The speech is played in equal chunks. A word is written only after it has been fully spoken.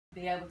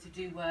be able to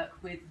do work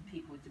with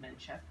people with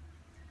dementia.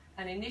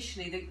 And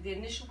initially, the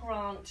initial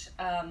grant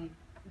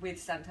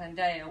with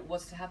Santander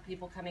was to have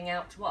people coming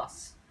out to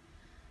us.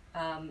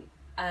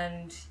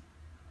 And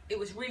it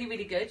was really,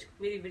 really good,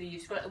 really, really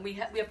useful. And we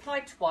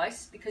applied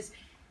twice, because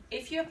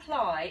if you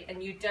apply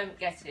and you don't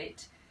get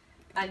it,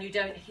 and you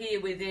don't hear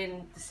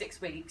within the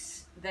 6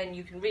 weeks, then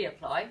you can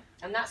reapply.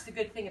 And that's the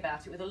good thing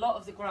about it. With a lot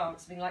of the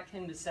grants, I mean, like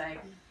Kim was saying,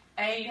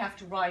 A, you have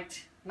to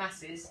write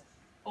masses.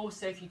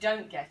 Also, if you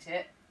don't get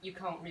it, you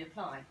can't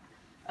reapply.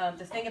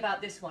 The thing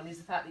about this one is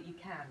the fact that you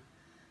can.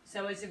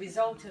 So as a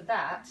result of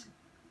that,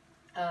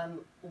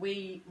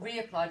 we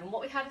reapplied. And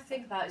what we had to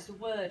think about is the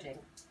wording,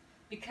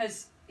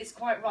 because it's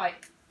quite right.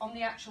 On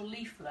the actual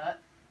leaflet,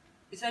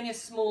 it's only a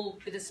small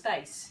bit of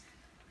space.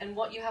 And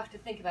what you have to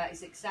think about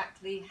is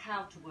exactly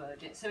how to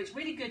word it. So it's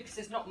really good because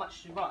there's not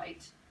much to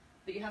write,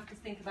 but you have to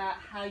think about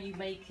how you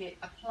make it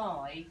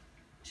apply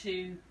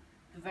to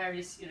the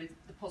various,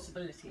 the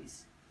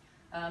possibilities.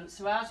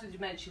 So ours with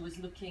dementia was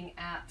looking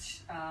at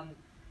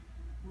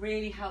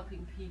really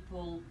helping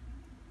people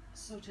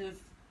sort of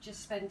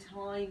just spend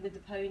time with the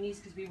ponies,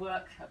 because we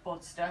work at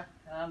Bodster,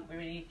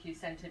 we're in the EQ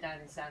Centre down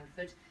in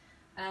Sandford,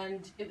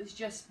 and it was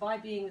just by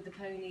being with the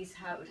ponies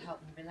how it would help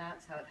them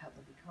relax, how it would help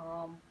them be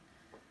calm,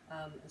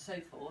 and so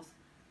forth.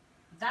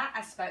 That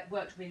aspect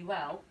worked really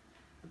well.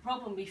 The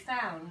problem we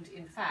found,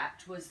 in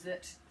fact, was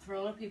that for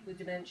a lot of people with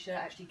dementia,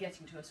 actually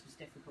getting to us was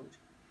difficult.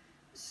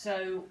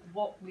 So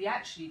what we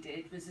actually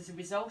did was, as a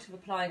result of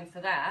applying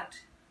for that,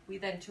 we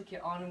then took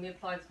it on and we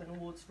applied for an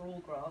Awards for All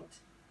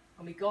grant.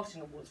 And we got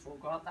an Awards for All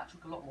grant. That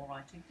took a lot more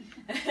writing.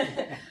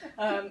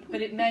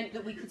 But it meant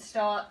that we could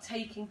start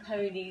taking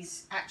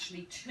ponies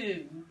actually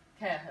to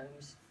care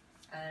homes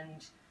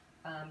and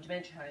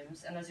dementia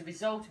homes, and as a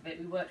result of it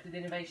we worked with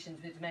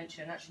Innovations with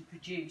Dementia and actually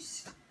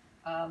produced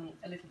a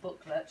little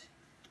booklet,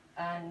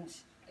 and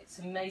it's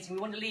amazing.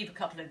 We want to leave a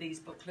couple of these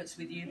booklets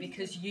with you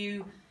because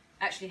you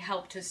actually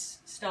helped us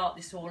start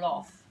this all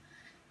off,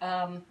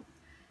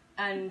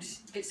 and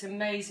it's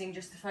amazing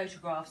just the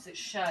photographs that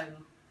show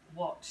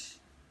what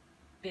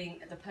being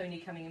the pony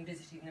coming and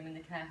visiting them in the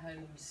care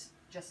homes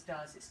just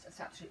does. It's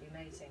absolutely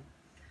amazing.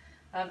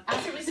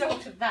 As a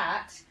result of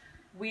that,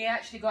 we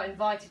actually got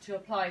invited to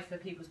apply for the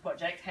People's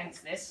Project, hence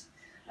this.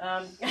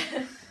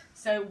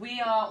 So we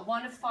are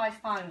one of 5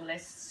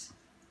 finalists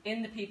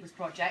in the People's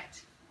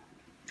Project.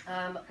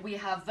 We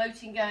have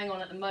voting going on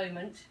at the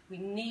moment. We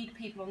need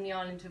people on the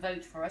island to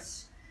vote for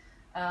us.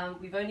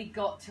 We've only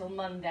got till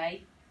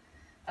Monday.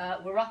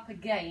 We're up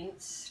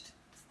against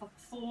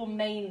 4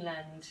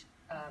 mainland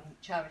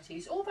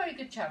charities, all very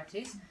good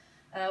charities.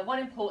 One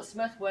in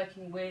Portsmouth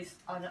working with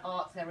an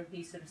art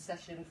therapy sort of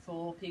session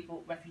for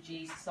people,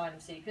 refugees, asylum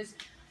seekers.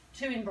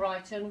 2 in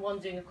Brighton, one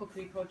doing a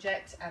cookery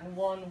project, and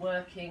one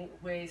working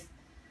with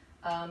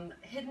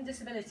hidden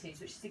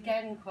disabilities, which is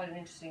again quite an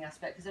interesting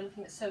aspect because they're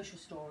looking at social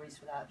stories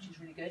for that, which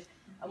is really good.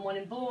 And one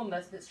in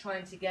Bournemouth that's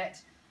trying to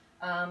get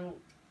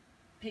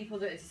people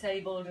that are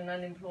disabled and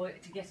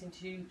unemployed to get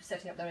into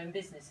setting up their own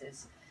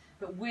businesses.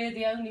 But we're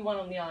the only one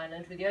on the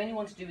island, we're the only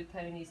one to do with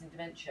ponies and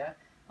dementia.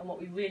 And what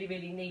we really,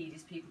 really need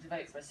is people to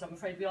vote for us. So I'm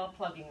afraid we are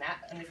plugging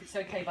that. And if it's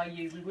okay by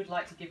you, we would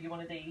like to give you one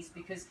of these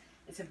because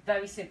it's a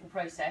very simple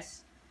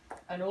process.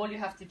 And all you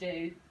have to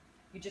do,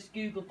 you just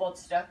Google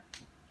Bodster.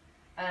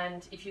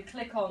 And if you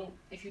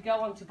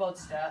go on to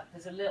Bodster,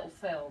 there's a little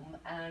film.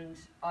 And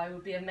I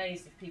would be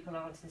amazed if people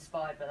aren't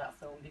inspired by that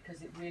film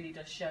because it really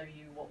does show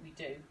you what we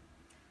do.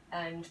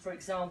 And for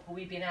example,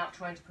 we've been out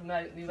trying to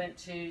promote. We went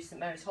to St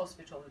Mary's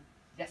Hospital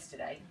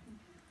yesterday.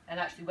 And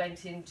actually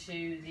went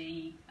into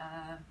the,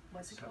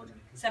 what's it called?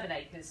 7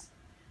 Acres.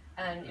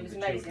 And it was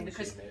amazing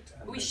because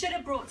we should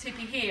have brought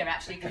Tippy here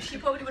actually, because she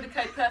probably would have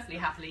coped perfectly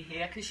happily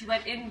here, because she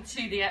went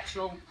into the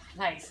actual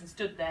place and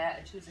stood there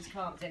and she was as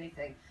calm as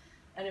anything.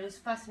 And it was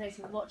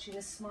fascinating watching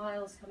the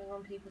smiles coming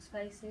on people's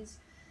faces.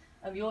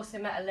 And we also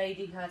met a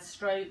lady who had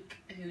stroke,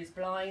 who is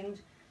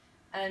blind,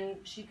 and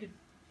you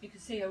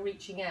could see her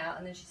reaching out,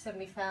 and then she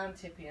suddenly found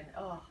Tippy, and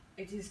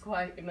it is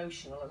quite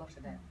emotional, a lot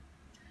of it.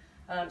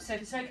 So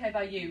if it's okay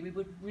by you, we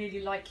would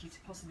really like you to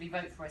possibly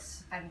vote for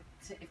us and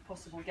to, if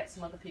possible, get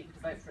some other people to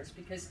vote for us,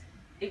 because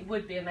it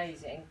would be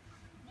amazing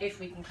if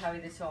we can carry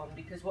this on,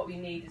 because what we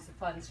need is the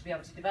funds to be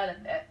able to develop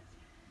it.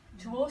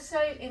 To also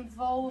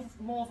involve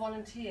more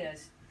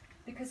volunteers,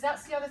 because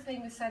that's the other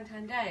thing with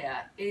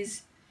Santander,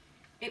 is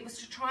it was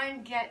to try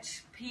and get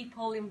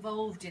people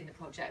involved in the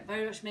project,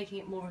 very much making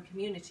it more a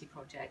community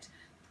project.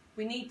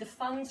 We need the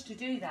funds to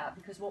do that,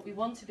 because what we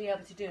want to be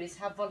able to do is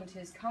have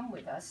volunteers come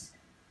with us,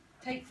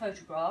 take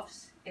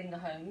photographs in the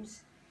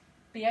homes,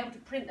 be able to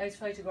print those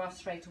photographs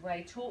straight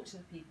away, talk to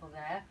the people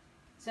there,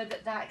 so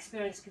that that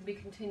experience can be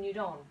continued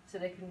on. So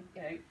they can,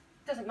 it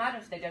doesn't matter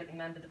if they don't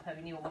remember the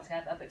pony or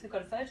whatever, but if they've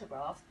got a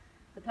photograph,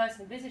 the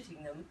person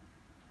visiting them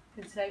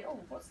can say, oh,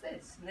 what's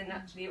this? And then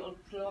actually it will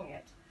prolong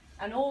it.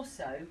 And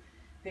also,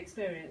 the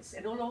experience,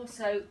 it will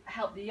also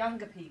help the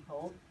younger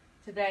people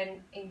to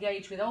then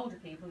engage with older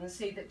people and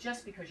see that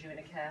just because you're in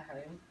a care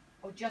home,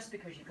 or just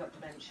because you've got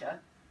dementia,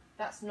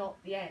 that's not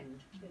the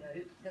end. You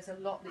know, there's a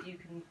lot that you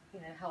can, you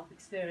know, help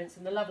experience,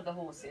 and the love of the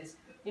horses.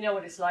 You know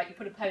what it's like. You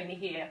put a pony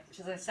here, which,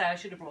 as I say, I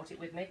should have brought it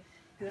with me,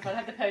 because if I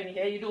had the pony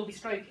here, you'd all be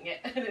stroking it,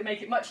 and it'd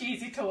make it much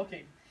easier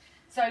talking.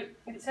 So,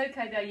 if it's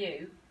okay by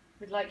you,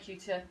 we'd like you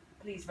to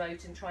please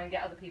vote and try and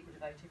get other people to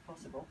vote if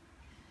possible.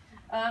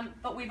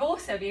 But we've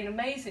also been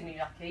amazingly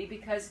lucky,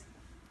 because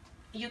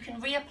you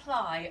can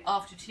reapply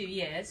after 2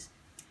 years,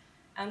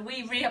 and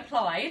we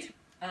reapplied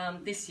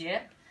this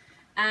year,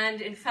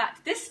 and in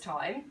fact this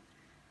time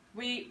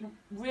we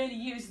really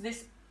used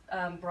this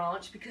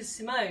branch because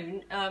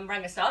Simone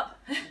rang us up.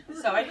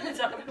 Sorry, is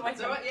that the way?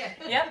 That's all right, yeah.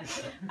 Yeah,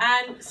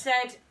 and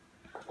said,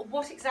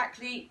 what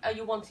exactly are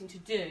you wanting to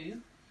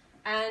do,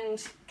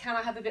 and can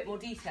I have a bit more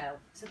detail?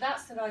 So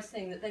that's the nice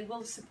thing, that they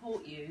will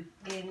support you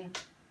in,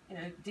 you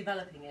know,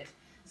 developing it.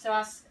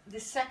 So the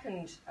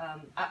second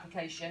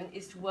application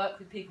is to work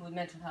with people with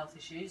mental health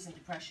issues and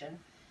depression,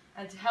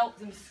 and to help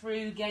them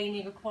through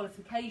gaining a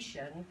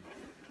qualification.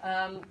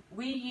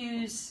 We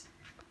use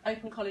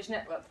Open College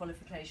Network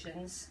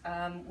qualifications,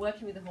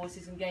 working with the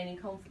horses and gaining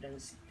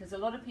confidence, because a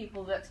lot of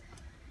people that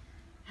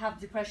have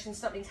depression,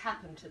 something's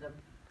happened to them.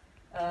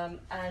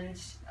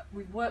 And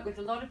we've worked with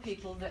a lot of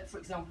people that, for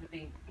example, have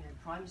been, you know,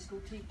 primary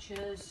school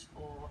teachers,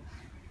 or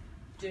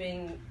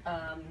doing,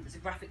 there's a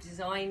graphic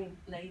design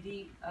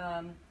lady,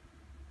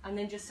 and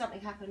then just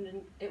something happened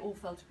and it all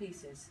fell to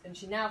pieces, and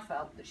she now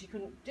felt that she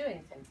couldn't do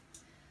anything.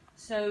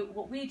 So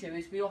what we do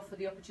is we offer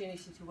the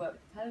opportunity to work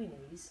with the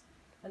ponies,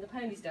 and the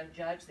ponies don't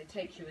judge, they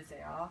take you as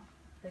they are,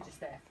 they're just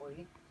there for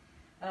you.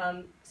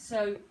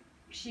 So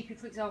she could,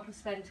 for example,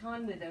 spend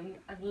time with them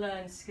and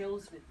learn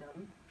skills with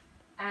them,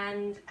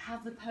 and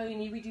have the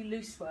pony, we do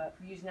loose work,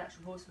 we use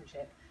natural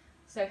horsemanship,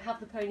 so have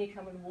the pony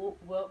come and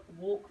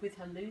walk with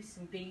her loose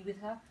and be with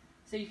her,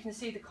 so you can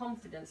see the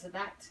confidence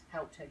that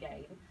helped her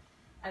gain.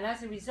 And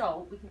as a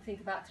result, we can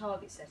think about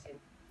target setting.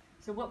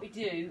 So what we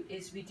do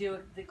is we do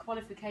the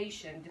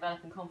qualification,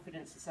 developing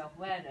confidence and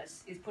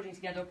self-awareness, is putting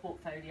together a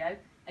portfolio.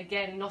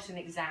 Again, not an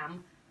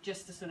exam,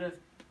 just a sort of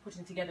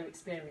putting together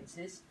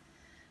experiences.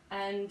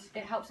 And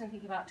it helps them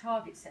think about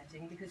target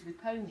setting, because with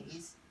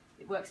ponies,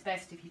 it works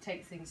best if you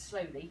take things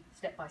slowly,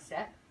 step by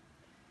step.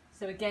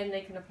 So again,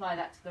 they can apply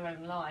that to their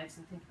own lives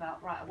and think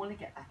about, right, I want to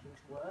get back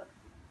into work.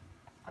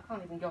 I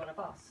can't even go on a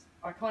bus,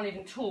 or I can't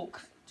even talk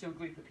to a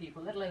group of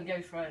people, let alone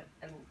go for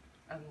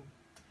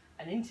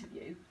an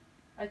interview.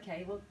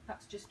 Okay, well,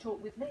 perhaps just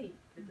talk with me,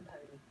 with the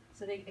pony.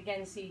 So they,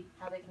 again, see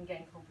how they can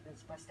gain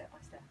confidence by step.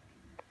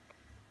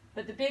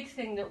 But the big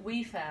thing that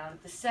we found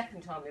the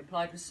second time we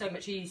applied was so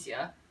much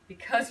easier,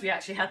 because we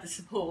actually had the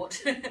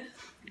support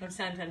of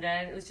Santander,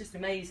 and it was just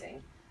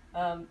amazing.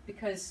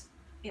 Because,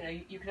 you know,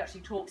 you could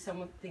actually talk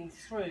some of things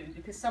through,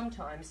 because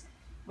sometimes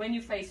when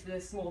you're faced with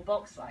a small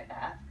box like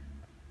that,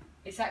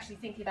 it's actually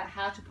thinking about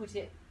how to put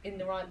it in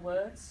the right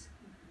words.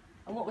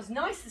 And what was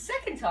nice the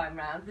second time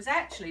round was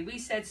actually, we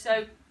said,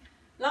 so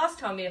last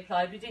time we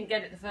applied, we didn't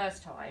get it the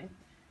first time.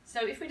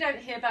 So if we don't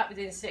hear back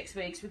within 6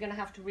 weeks, we're going to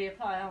have to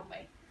reapply, aren't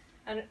we?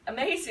 And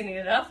amazingly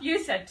enough, you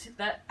said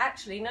that,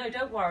 actually, no,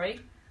 don't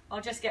worry.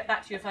 I'll just get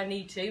back to you if I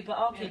need to, but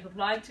I'll keep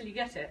applying until you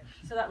get it.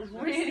 So that was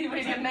really,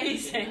 really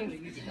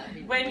amazing.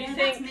 When you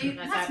think,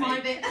 that's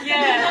my bit.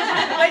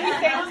 Yeah, when you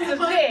think of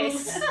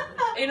this,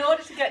 in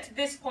order to get to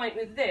this point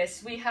with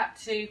this, we had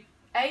to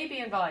A, be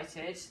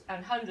invited,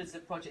 and hundreds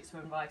of projects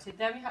were invited.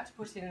 Then we had to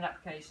put in an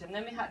application.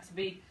 Then we had to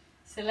be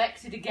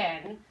selected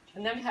again,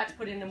 and then we had to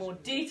put in a more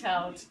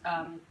detailed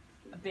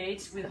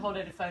bid with a whole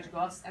load of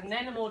photographs, and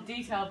then a more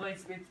detailed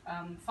bid with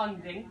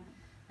funding,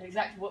 and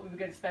exactly what we were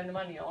going to spend the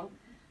money on.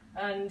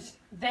 And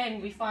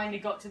then we finally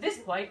got to this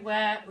point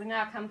where we're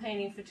now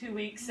campaigning for 2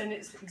 weeks, and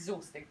it's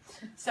exhausting.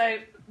 So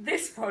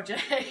this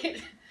project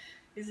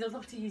is a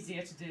lot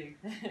easier to do,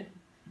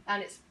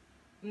 and it's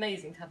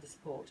amazing to have the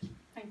support.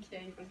 Thank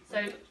you.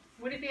 So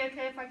would it be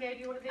okay if I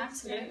gave you one of these?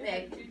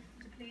 Absolutely.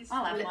 Please.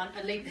 I'll have one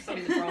and leave this on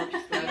the branch.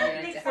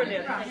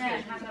 Brilliant.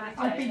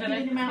 I've been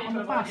giving him out on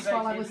the bus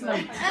while I was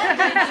late.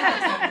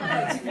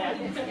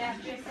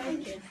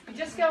 You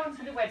just go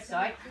onto the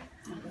website,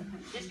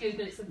 just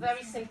Google, it's a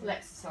very simple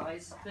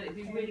exercise, but it'd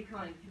be really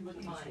kind if you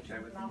wouldn't mind.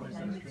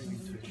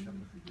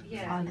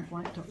 Yeah.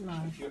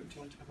 IsleOfWight.LIVE.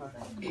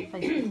 You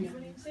can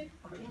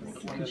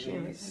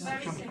share it.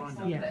 Very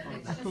simple, Yeah, but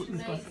it's I just thought you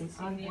guys did.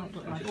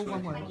 IsleOfWight.LIve, all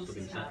one word.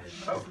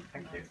 Oh,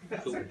 thank you.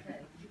 That's okay.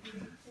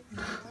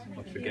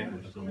 I forget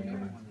what was on the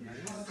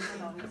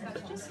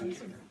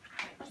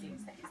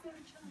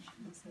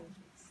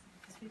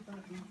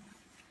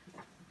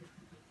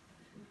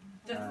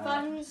The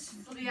funds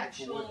for the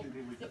actual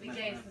that we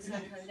gave from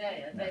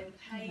Santander, they were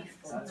paid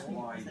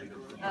for.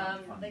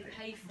 They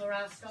paid for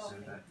our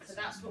staffing. So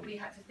that's what we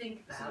had to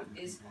think about,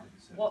 is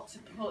what to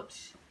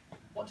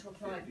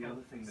apply for.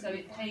 So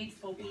it paid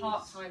for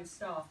part-time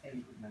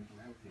staffing.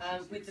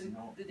 With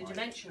the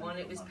dementia one,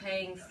 it was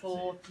paying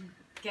for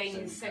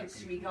gaining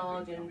sensory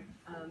garden,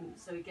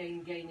 so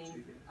again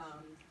gaining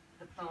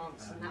the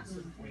plants and that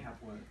sort of thing.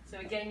 So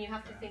again, you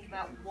have to think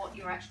about what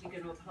you're actually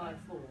going to apply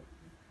for.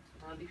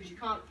 because you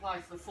can't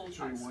apply for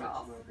full-time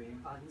staff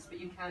funds, but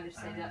you can if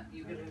say that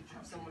you're going to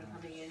have someone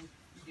coming in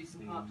to do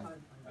some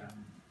part-time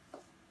funding.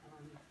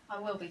 I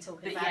will be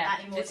talking But about yeah,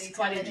 that in more it's detail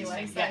quite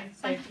anyway. interesting, So yeah.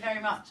 thank you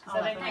very much. So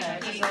they Thank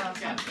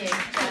thank you. you.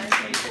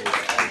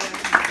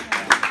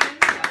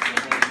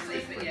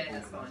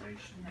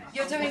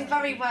 You're doing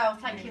very well.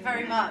 Thank you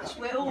very much.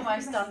 We're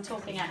almost done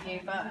talking at you,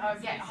 but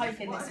I'm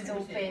hoping this has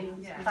all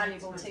been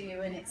valuable to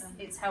you and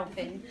it's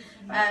helping.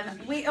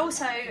 We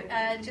also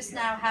just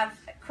now have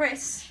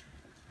Chris.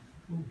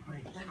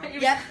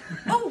 Yep.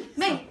 Oh,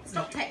 me.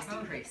 Stop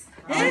texting Chris.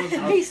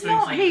 He's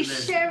not.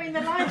 He's sharing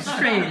the live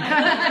stream.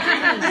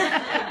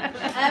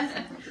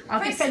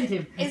 I'll defend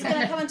him. Is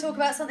going to come and talk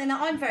about something that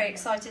I'm very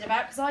excited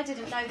about because I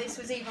didn't know this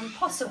was even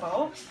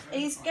possible.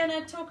 He's going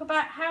to talk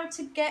about how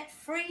to get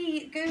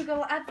free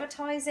Google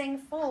advertising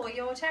for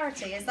your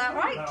charity. Is that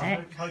right?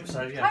 I hope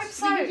so, yes.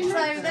 Hope so.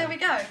 So there we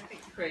go.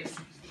 Chris.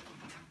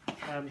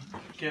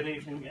 Good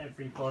evening,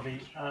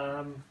 everybody.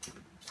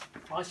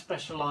 I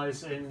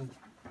specialise in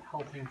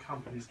helping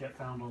companies get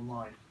found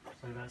online.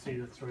 So that's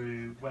either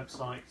through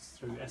websites,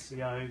 through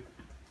SEO,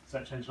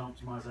 search engine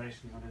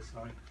optimization, that is,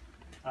 sorry.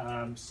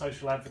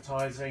 Social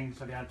advertising,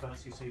 so the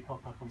adverts you see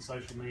pop up on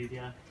social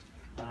media.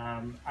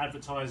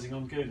 Advertising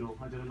on Google.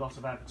 I do a lot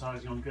of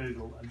advertising on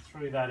Google, and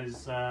through that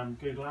is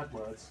Google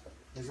AdWords.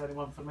 Is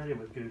anyone familiar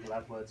with Google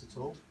AdWords at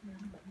all?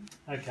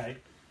 Okay.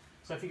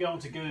 So if you go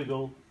onto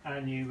Google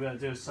and you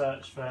do a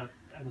search for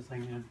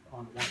anything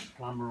on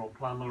plumber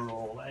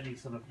or any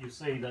sort of, you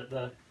see that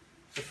the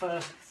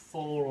first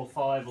 4 or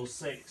 5 or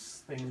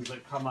 6 things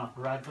that come up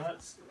are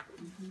adverts.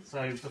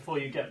 So before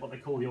you get what they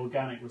call the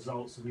organic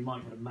results, and you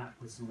might get a map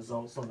with some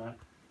results on there,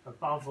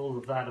 above all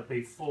of that would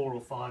be 4 or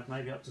 5,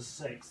 maybe up to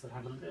 6 that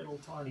have a little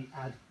tiny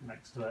ad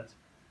next to it,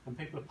 and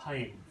people are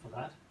paying for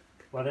that.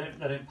 Well, they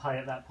don't pay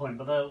at that point,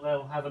 but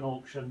they'll have an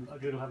auction.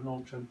 Google will have an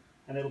auction,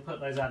 and it'll put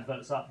those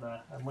adverts up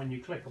there. And when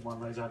you click on one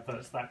of those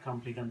adverts, that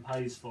company then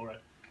pays for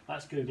it.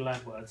 That's Google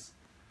AdWords.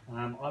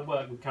 I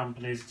work with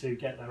companies to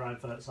get their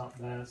adverts up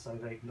there so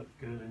they look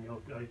good and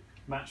you'll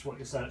match what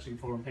you're searching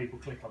for and people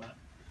click on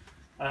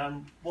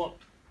it. What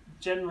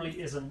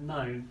generally isn't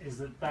known is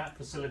that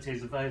facility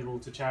is available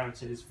to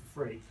charities for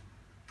free.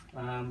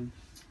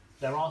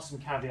 There are some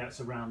caveats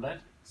around that.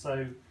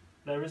 So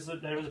there is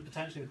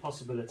potentially the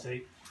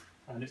possibility,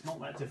 and it's not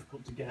that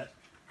difficult to get,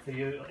 for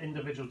you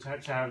individual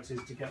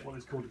charities to get what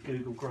is called a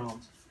Google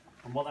grant.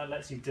 And what that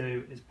lets you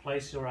do is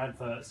place your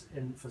adverts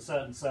in for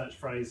certain search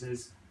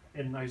phrases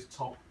in those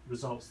top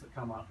results that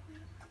come up.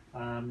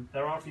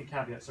 There are a few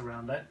caveats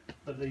around it,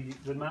 but the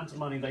amount of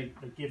money they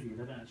give you,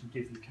 they don't actually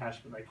give you cash,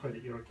 but they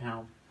credit your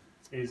account,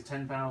 is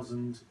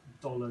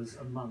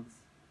 $10,000 a month.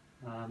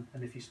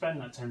 And if you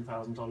spend that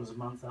 $10,000 a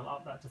month, they'll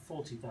up that to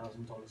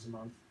 $40,000 a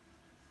month.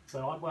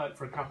 So I work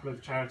for a couple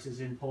of charities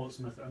in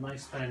Portsmouth, and they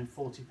spend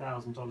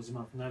 $40,000 a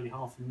month, nearly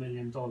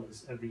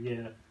 $500,000 every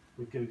year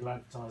with Google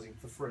advertising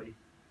for free.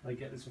 They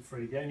get this for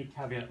free. The only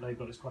caveat they've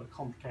got is quite a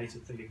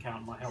complicated big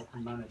account, and I help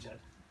them manage it.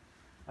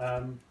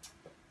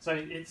 So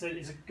it's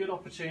a good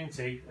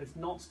opportunity. It's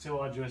not too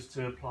arduous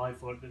to apply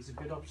for it, but it's a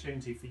good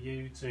opportunity for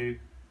you to,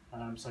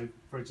 so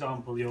for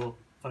example, your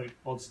Vote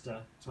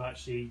Bodster, to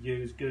actually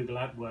use Google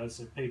AdWords.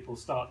 So people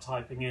start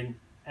typing in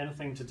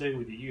anything to do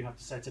with you have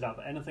to set it up,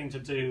 but anything to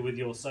do with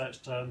your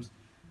search terms,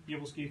 you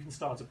can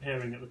start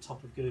appearing at the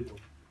top of Google.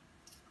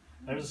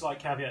 There is a slight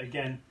caveat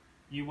again,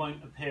 you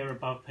won't appear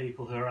above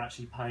people who are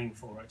actually paying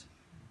for it.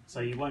 So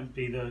you won't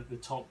be the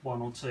top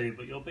 1 or 2,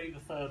 but you'll be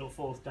the 3rd or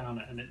 4th down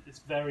it, and it's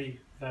very,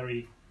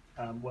 very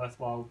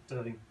worthwhile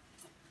doing.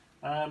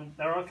 I've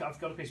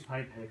got a piece of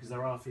paper here because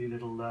there are a few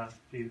little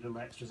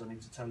extras I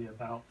need to tell you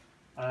about.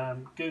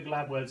 Google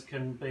AdWords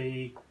can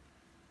be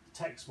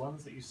text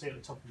ones that you see at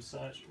the top of the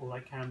search, or they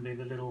can be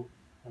the little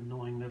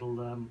annoying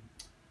little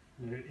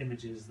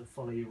images that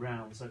follow you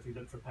around. So if you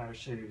look for a pair of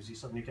shoes, you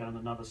suddenly go on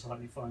another site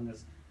and you find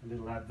there's a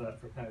little advert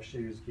for a pair of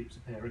shoes that keeps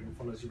appearing and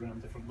follows you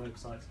around different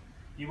websites.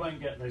 You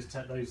won't get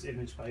those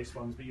image-based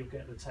ones, but you'll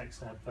get the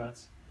text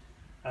adverts.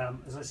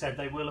 As I said,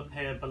 they will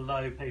appear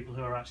below people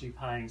who are actually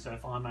paying. So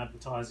if I'm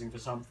advertising for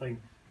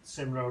something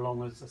similar along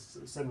with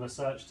a similar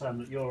search term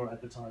that you're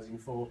advertising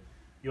for,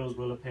 yours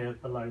will appear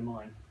below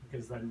mine,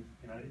 because then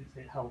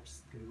it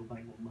helps Google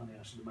make more money,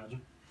 I should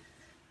imagine.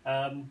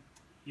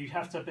 You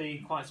have to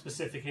be quite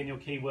specific in your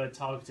keyword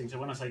targeting. So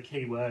when I say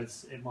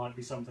keywords, it might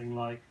be something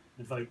like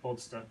the Vote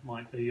Bodster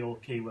might be your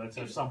keyword.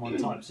 So if someone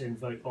types in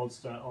Vote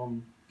Bodster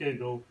on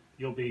Google,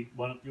 you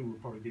will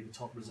probably be the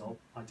top result.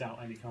 I doubt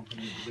any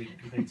company will be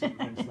competing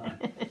against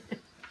that.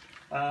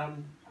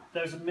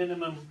 There's a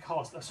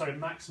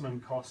maximum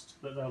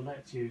cost that they'll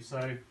let you.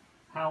 So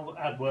how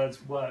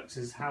AdWords works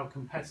is how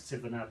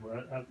competitive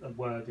a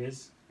word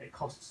is. It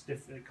costs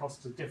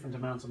a different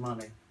amount of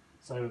money.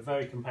 So a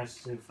very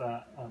competitive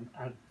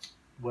ad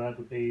word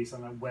would be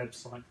something like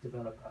website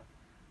developer.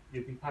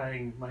 You'd be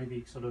paying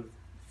maybe sort of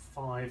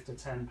 £5 to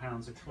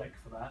 £10 a click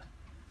for that.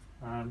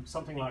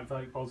 Something like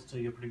Vote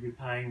Bodster, you'll probably be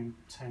paying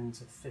 10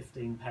 to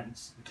 15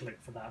 pence a click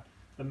for that.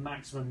 The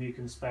maximum you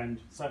can spend,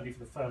 certainly for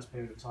the first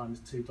period of time, is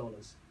 $2.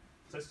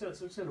 So it's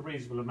still a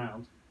reasonable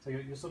amount. So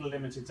you're sort of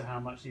limited to how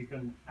much you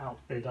can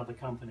outbid other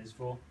companies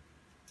for.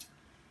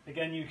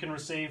 Again, you can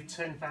receive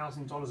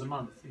 $10,000 a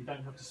month. You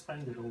don't have to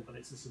spend it all, but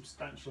it's a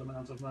substantial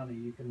amount of money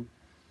you can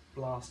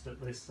blast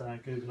at this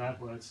Google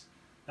AdWords.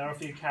 There are a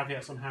few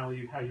caveats on how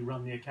you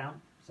run the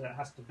account. So it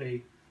has to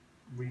be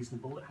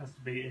reasonable. It has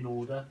to be in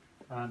order.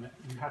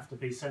 You have to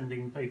be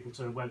sending people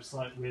to a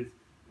website with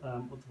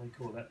what do they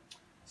call it?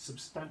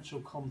 Substantial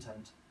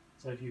content.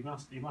 So if you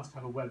must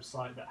have a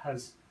website that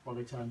has what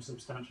they term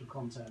substantial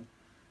content.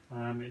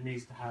 It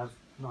needs to have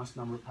a nice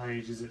number of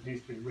pages. It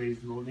needs to be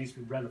reasonable. It needs to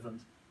be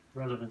relevant.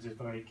 Relevance is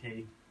very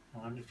key.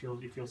 If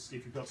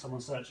you've got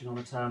someone searching on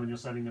a term and you're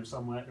sending them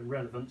somewhere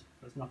irrelevant,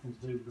 that's nothing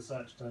to do with the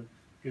search term,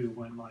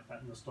 Google won't like that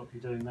and they'll stop you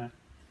doing that.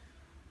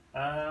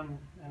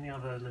 Any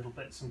other little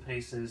bits and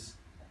pieces?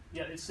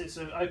 Yeah, it's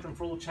open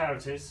for all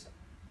charities.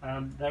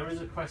 There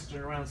is a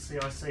question around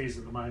CICs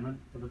at the moment.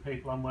 For the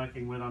people I'm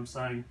working with, I'm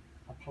saying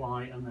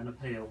apply and then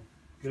appeal.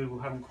 Google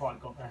haven't quite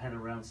got their head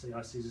around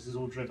CICs. This is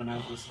all driven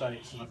out of the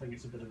States, and I think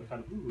it's a bit of a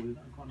kind of, ooh,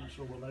 I'm quite not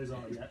sure what those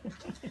are yet.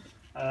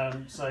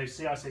 So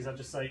CICs, I'd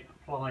just say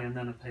apply and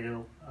then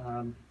appeal.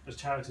 As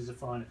charities are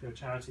fine. If you're a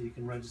charity, you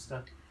can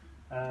register.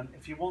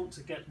 If you want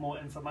to get more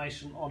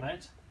information on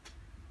it,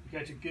 you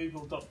go to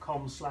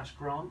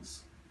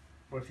google.com/grants,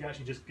 or if you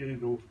actually just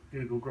Google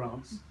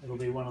grants, it'll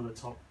be one of the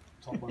top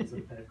ones that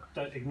appear.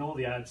 Don't ignore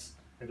the ads,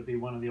 it'll be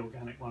one of the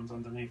organic ones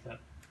underneath it.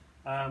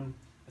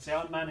 See,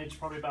 I manage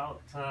probably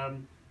about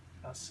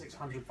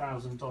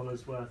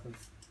 $600,000 worth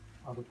of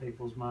other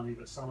people's money,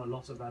 but a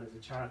lot of that is a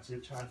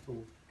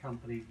charitable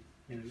company,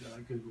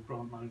 Google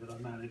grant money that I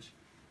manage.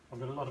 I've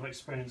got a lot of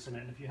experience in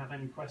it, and if you have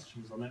any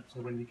questions on it, so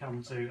when you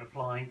come to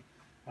applying,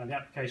 the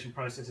application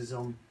process is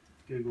on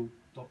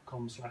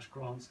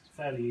google.com/grants. It's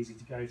fairly easy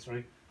to go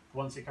through.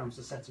 Once it comes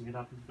to setting it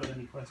up, if you've got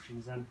any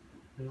questions, then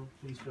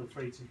please feel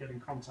free to get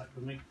in contact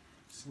with me.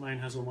 Simone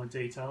has all my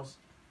details,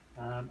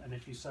 and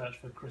if you search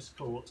for Chris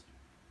Court,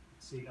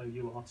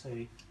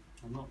 C-O-U-R-T,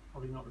 I'm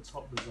probably not the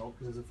top result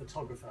because there's a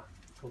photographer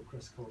called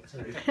Chris Court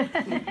too.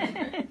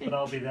 But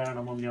I'll be there, and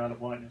I'm on the Isle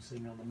of Wight, and you'll see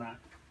me on the map.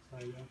 So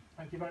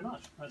thank you very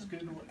much. That's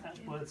Google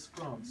AdWords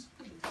grants.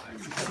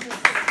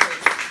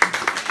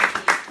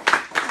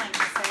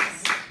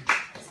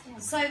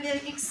 So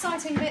the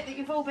exciting bit that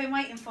you've all been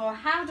waiting for,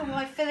 how do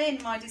I fill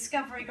in my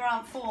discovery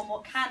grant form?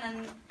 What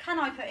can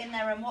I put in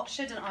there and what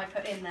shouldn't I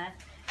put in there?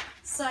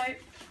 So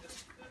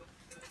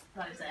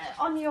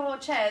on your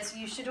chairs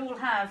you should all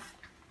have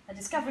a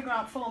discovery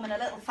grant form and a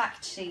little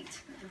fact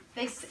sheet.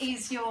 This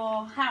is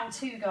your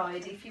how-to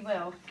guide, if you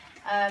will.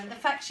 The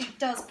fact sheet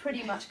does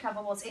pretty much cover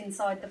what's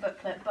inside the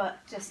booklet, but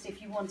just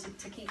if you wanted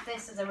to keep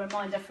this as a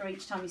reminder for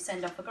each time you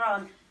send off a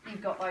grant,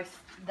 you've got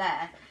both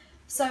there.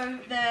 So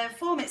the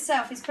form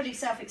itself is pretty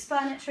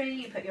self-explanatory.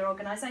 You put your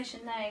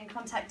organisation name,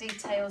 contact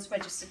details,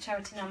 registered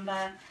charity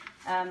number,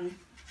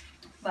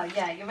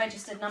 your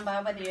registered number,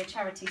 whether you're a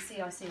charity,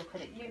 CIC or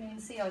credit union.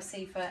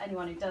 CIC, for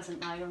anyone who doesn't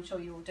know, I'm sure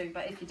you all do,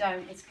 but if you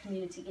don't, it's a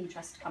community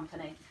interest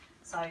company.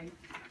 So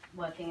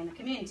working in the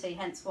community,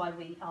 hence why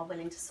we are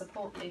willing to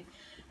support you.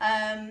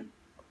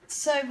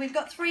 So we've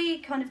got three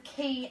kind of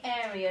key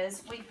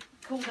areas. We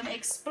call them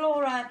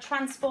Explorer,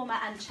 Transformer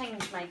and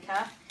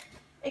Changemaker.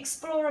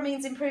 Explorer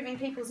means improving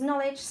people's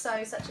knowledge,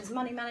 so such as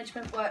money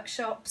management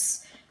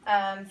workshops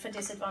for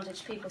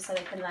disadvantaged people so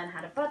they can learn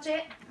how to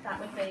budget. That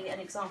would be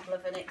an example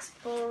of an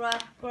Explorer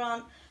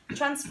grant.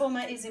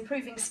 Transformer is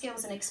improving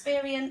skills and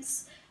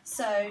experience,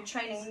 so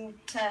training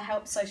to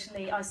help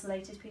socially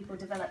isolated people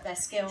develop their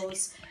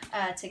skills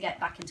to get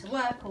back into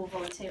work or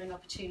volunteering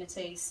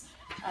opportunities,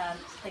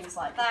 things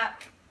like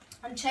that.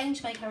 And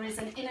Changemaker is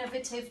an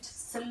innovative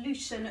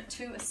solution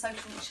to a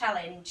social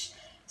challenge.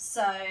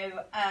 So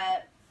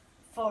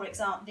for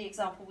example, the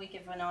example we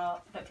give in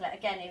our booklet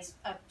again is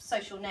a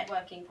social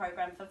networking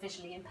program for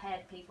visually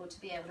impaired people to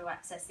be able to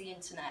access the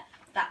internet.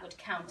 That would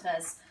count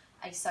as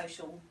a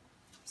social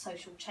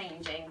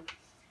changing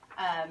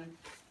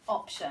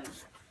option.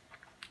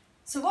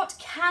 So what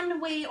can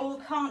we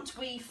or can't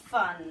we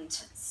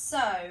fund?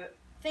 So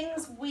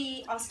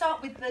I'll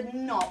start with the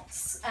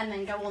nots and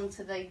then go on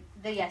to the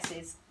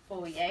yeses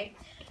for you.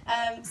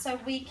 So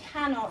we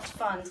cannot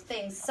fund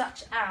things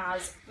such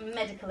as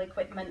medical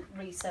equipment,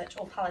 research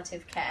or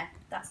palliative care.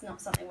 That's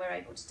not something we're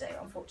able to do,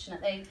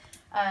 unfortunately.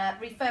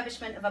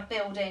 Refurbishment of a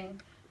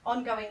building,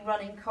 ongoing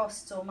running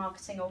costs or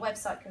marketing or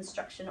website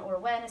construction or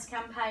awareness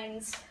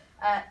campaigns.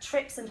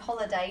 Trips and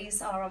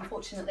holidays are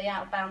unfortunately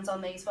out of bounds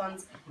on these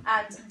ones.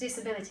 And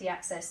disability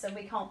access, so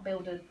we can't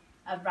build a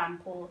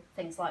ramp or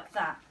things like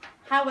that.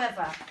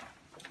 However,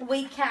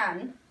 we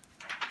can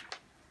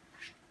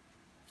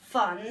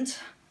fund...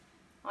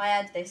 I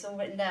had this all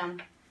written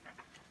down.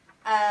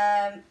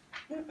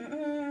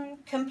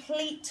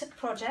 Complete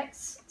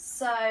projects.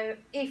 So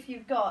if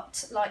you've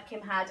got, like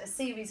Kim had, a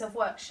series of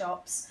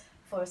workshops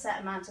for a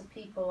set amount of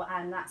people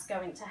and that's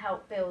going to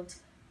help build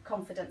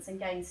confidence and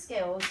gain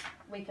skills,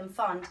 we can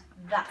fund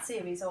that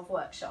series of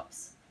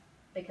workshops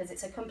because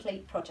it's a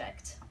complete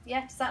project.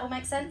 Yeah, does that all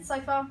make sense so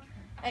far?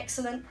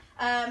 Excellent.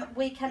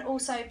 We can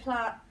also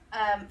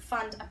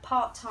fund a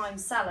part-time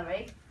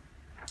salary.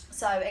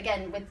 So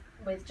again,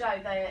 with Joe,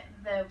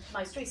 the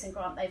most recent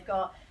grant they've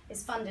got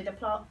is funded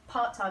a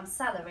part-time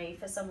salary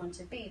for someone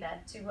to be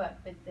there to work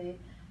with the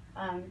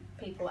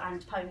people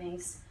and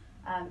ponies,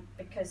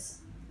 because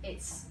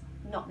it's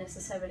not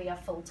necessarily a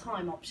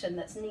full-time option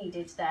that's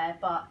needed there,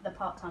 but the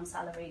part-time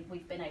salary,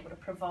 we've been able to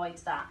provide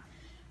that.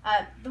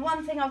 The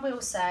one thing I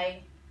will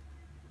say,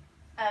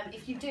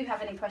 if you do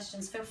have any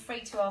questions, feel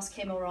free to ask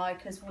him or I,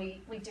 because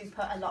we do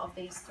put a lot of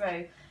these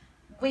through.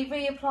 We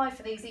reapply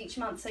for these each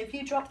month, so if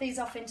you drop these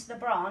off into the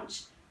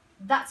branch,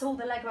 that's all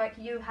the legwork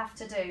you have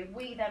to do.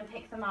 We then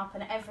pick them up,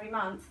 and every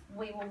month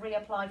we will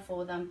reapply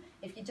for them.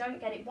 If you don't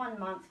get it one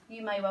month,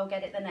 you may well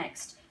get it the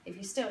next. If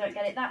you still don't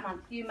get it that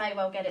month, you may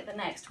well get it the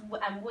next.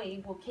 And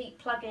we will keep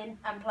plugging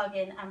and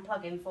plugging and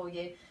plugging for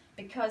you,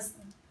 because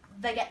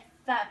they get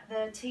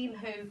the team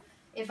who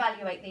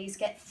evaluate these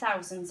get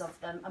thousands of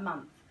them a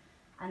month.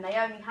 And they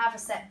only have a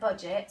set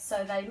budget,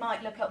 so they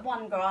might look at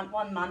one grant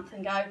one month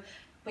and go,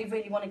 we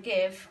really want to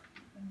give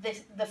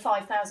the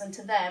 5,000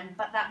 to them,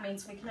 but that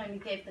means we can only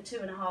give the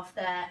 2.5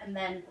 there, and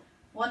then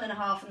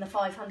 1.5 and the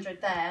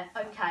 500 there.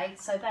 Okay,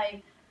 so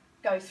they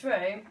go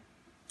through.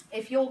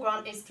 If your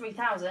grant is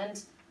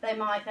 3,000, they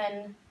might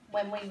then,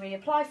 when we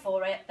reapply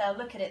for it, they'll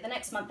look at it the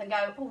next month and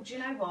go, oh, do you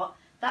know what?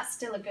 That's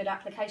still a good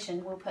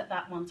application. We'll put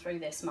that one through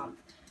this month.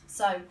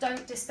 So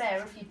don't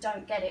despair if you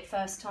don't get it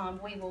first time.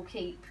 We will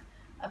keep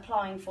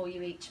applying for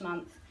you each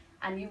month.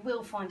 And you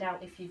will find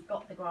out if you've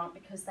got the grant,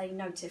 because they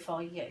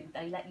notify you.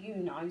 They let you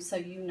know, so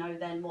you know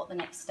then what the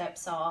next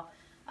steps are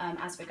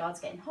as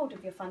regards getting hold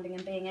of your funding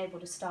and being able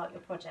to start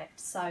your project.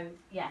 So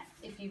yeah,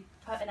 if you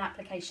put an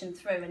application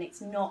through and it's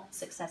not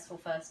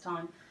successful first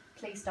time,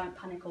 please don't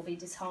panic or be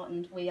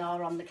disheartened. We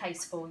are on the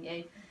case for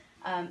you.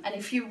 And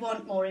if you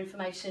want more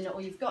information or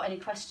you've got any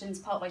questions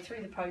partway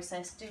through the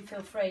process, do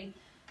feel free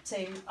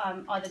to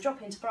either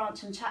drop into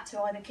branch and chat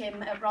to either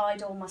Kim at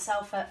Ride or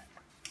myself at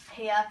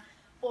here.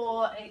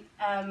 Or,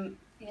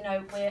 you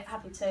know, we're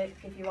happy to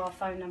give you our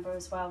phone number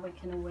as well. We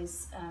can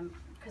always,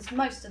 because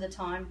most of the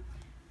time,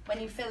 when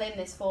you fill in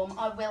this form,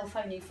 I will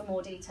phone you for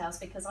more details,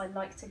 because I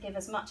like to give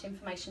as much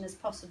information as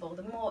possible.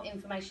 The more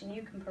information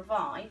you can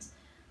provide,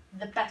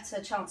 the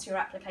better chance your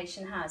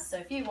application has. So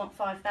if you want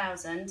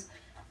 5,000,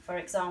 for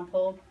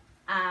example,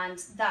 and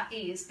that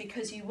is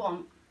because you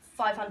want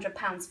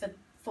 £500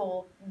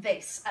 for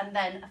this, and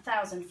then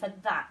 1,000 for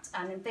that,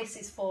 and this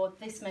is for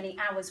this many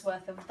hours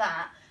worth of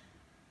that,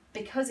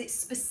 because it's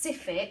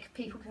specific,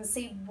 people can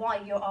see why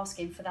you're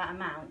asking for that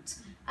amount,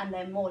 and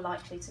they're more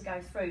likely to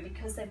go through,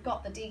 because they've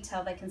got the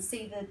detail, they can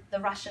see the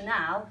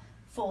rationale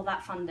for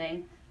that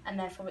funding, and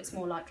therefore it's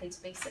more likely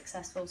to be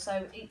successful.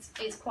 So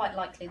it's quite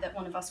likely that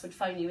one of us would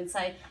phone you and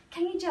say,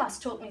 can you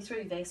just talk me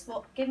through this?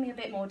 Give me a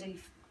bit more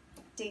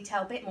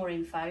detail, a bit more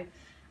info,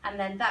 and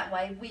then that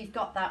way we've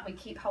got that, we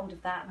keep hold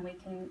of that, and we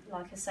can,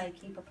 like I say,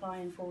 keep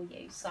applying for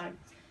you. So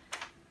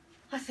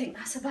I think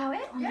that's about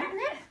it on that, isn't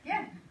it?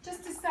 Yeah,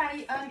 just to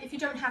say, if you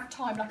don't have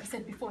time, like I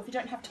said before, if you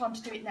don't have time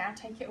to do it now,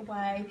 take it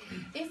away.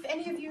 If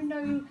any of you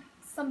know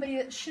somebody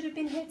that should have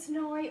been here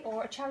tonight,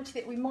 or a charity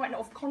that we might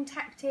not have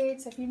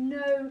contacted, so if you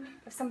know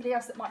of somebody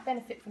else that might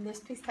benefit from this,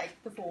 please take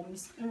the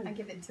forms and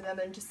give it to them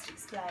and just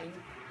explain.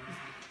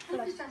 Can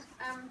I just ask,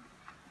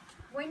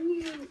 when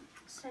you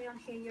say on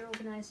here your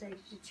organisation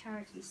is a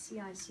charity,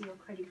 CIC or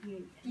credit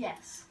union?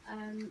 Yes.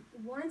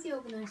 One of the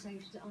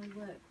organisations that I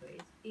work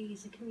with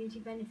is a community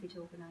benefit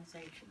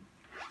organisation,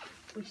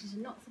 which is a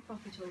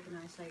not-for-profit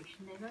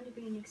organisation. They've only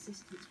been in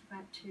existence for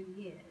about 2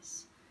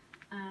 years,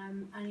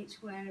 and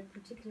it's where a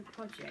particular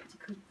project, it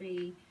could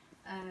be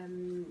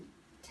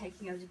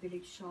taking over the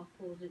village shop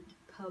or the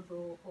pub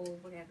or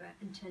whatever,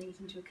 and turning it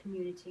into a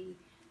community,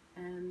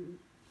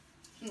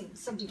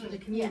 something for the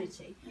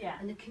community. Yeah.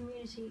 And the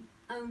community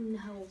own the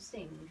whole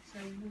thing. So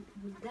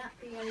would that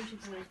be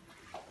eligible?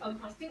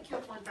 I think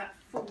you'll find that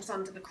falls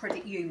under the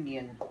credit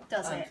union.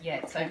 Does it?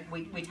 Yeah, so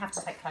we'd have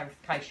to take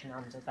clarification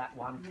under that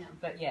one. Yeah.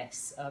 But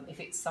yes, if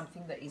it's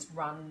something that is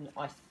run,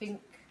 I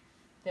think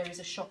there is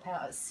a shop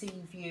out at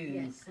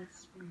Seaview. Yes,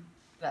 that's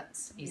That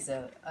is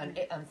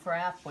and for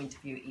our point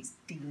of view, it's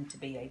deemed to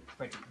be a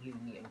credit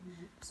union.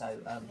 So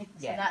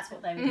yeah. So that's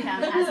what they would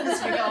count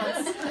as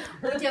regards.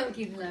 we don't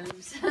give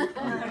loans.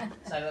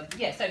 So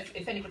yeah, so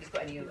if anybody's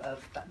got any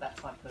of that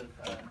type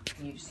of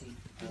community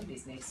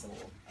business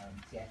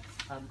or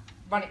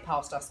run it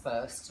past us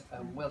first.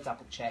 We'll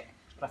double check,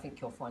 but I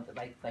think you'll find that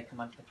they come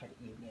under the credit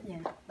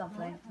union. Yeah,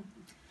 lovely.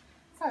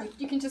 So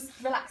you can just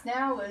relax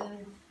now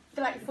and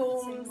fill out your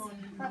forms.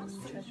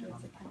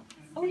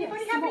 Oh,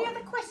 anybody have any other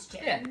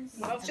questions? Yeah,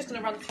 well, I was just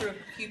going to run through a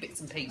few bits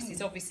and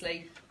pieces.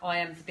 Obviously, I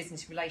am the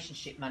business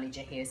relationship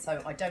manager here,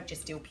 so I don't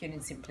just deal purely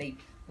and simply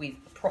with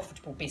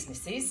profitable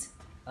businesses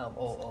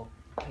or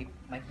people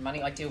making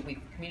money. I deal with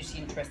community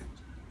interest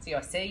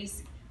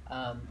CICs,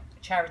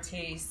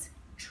 charities,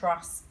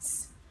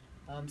 trusts.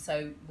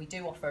 So we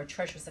do offer a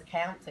treasurer's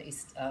account that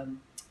is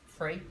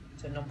free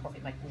to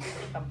non-profit making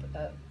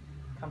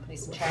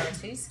companies and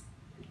charities.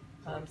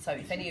 So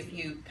if any of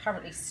you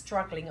currently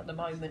struggling at the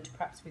moment,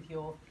 perhaps with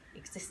your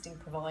existing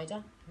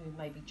provider who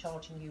may be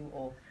charging you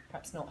or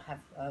perhaps not have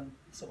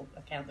sort of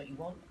account that you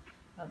want,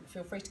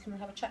 feel free to come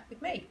and have a chat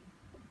with me.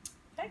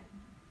 Okay?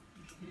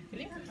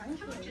 Brilliant. Can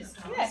I just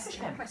Yes,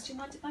 ask a question?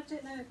 I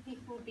don't know if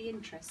people would be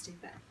interested,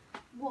 but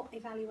what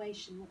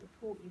evaluation, what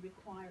report you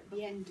require at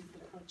the end of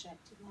the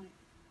project? It might.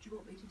 Do you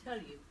want me to tell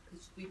you?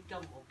 Because we've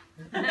done one.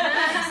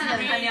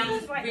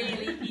 It's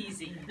really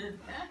easy.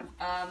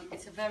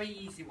 It's a very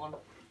easy one.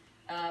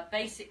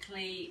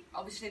 Basically,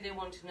 obviously they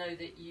want to know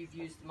that you've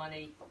used the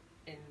money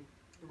in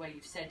the way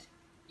you've said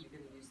you're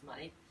going to use the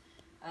money.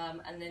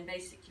 And then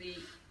basically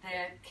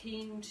they're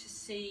keen to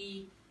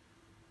see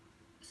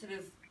sort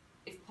of,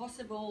 if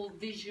possible,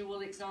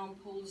 visual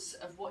examples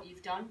of what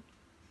you've done,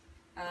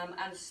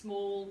 and a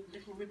small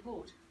little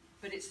report.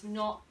 But it's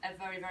not a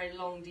very, very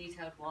long,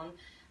 detailed one.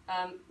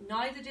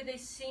 Neither do they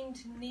seem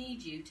to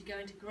need you to go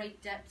into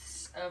great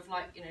depths of,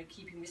 like, you know,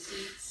 keeping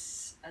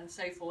receipts and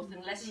so forth,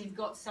 unless you've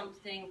got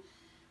something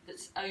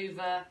that's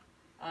over,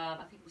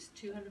 I think it was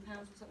 £200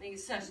 or something, a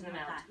certain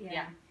amount.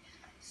 Yeah.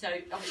 So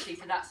obviously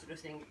for that sort of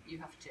thing you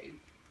have to,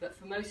 but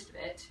for most of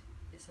it,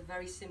 it's a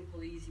very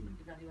simple, easy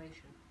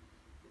evaluation.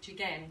 Which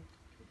again,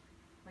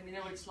 when you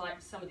know what it's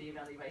like, some of the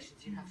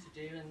evaluations you have to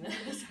do and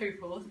so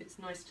forth, it's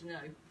nice to know.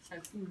 So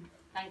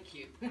thank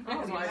you.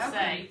 That's what I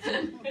say.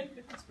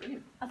 That's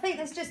brilliant. I think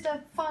there's just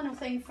a final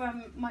thing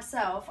from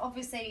myself.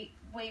 Obviously,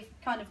 we've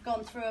kind of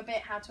gone through a bit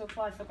how to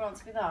apply for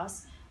grants with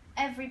us.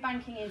 Every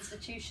banking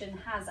institution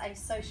has a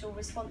social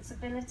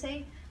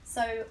responsibility.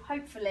 So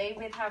hopefully,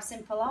 with how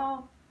simple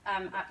our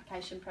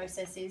application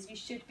process is, you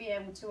should be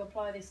able to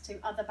apply this to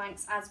other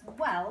banks as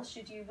well,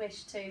 should you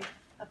wish to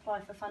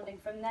apply for funding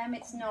from them.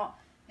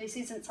 This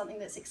isn't something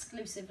that's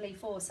exclusively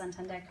for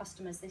Santander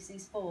customers. This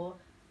is for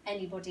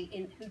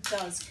anybody who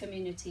does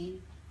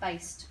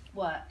community-based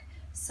work.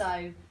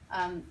 So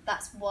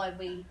that's why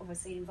we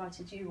obviously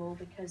invited you all,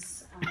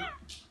 because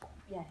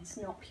it's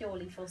not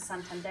purely for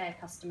Santander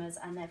customers,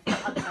 and therefore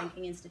other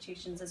banking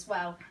institutions as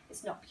well.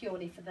 It's not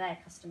purely for their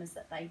customers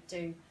that they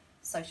do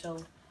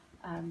social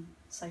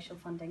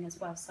funding as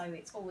well. So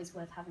it's always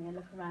worth having a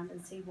look around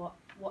and see what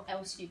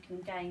else you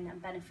can gain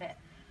and benefit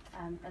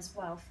as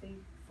well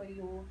for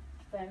your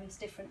various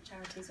different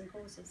charities and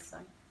causes. So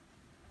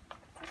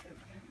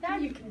now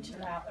you can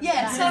chill out.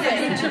 Relax,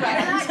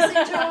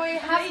 enjoy,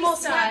 have more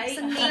snacks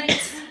and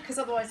eat, because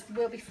otherwise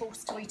we'll be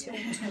forced to eat it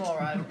all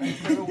tomorrow and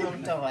we're all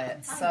on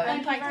diet. So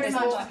thank you very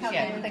much for coming.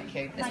 Yeah, thank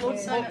you.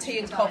 There's more tea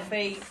and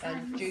coffee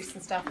and juice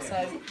and stuff, so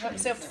help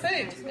yourself to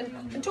food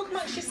and talk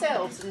amongst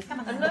yourselves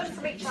and learn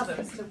from each other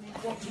as to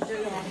what you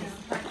do.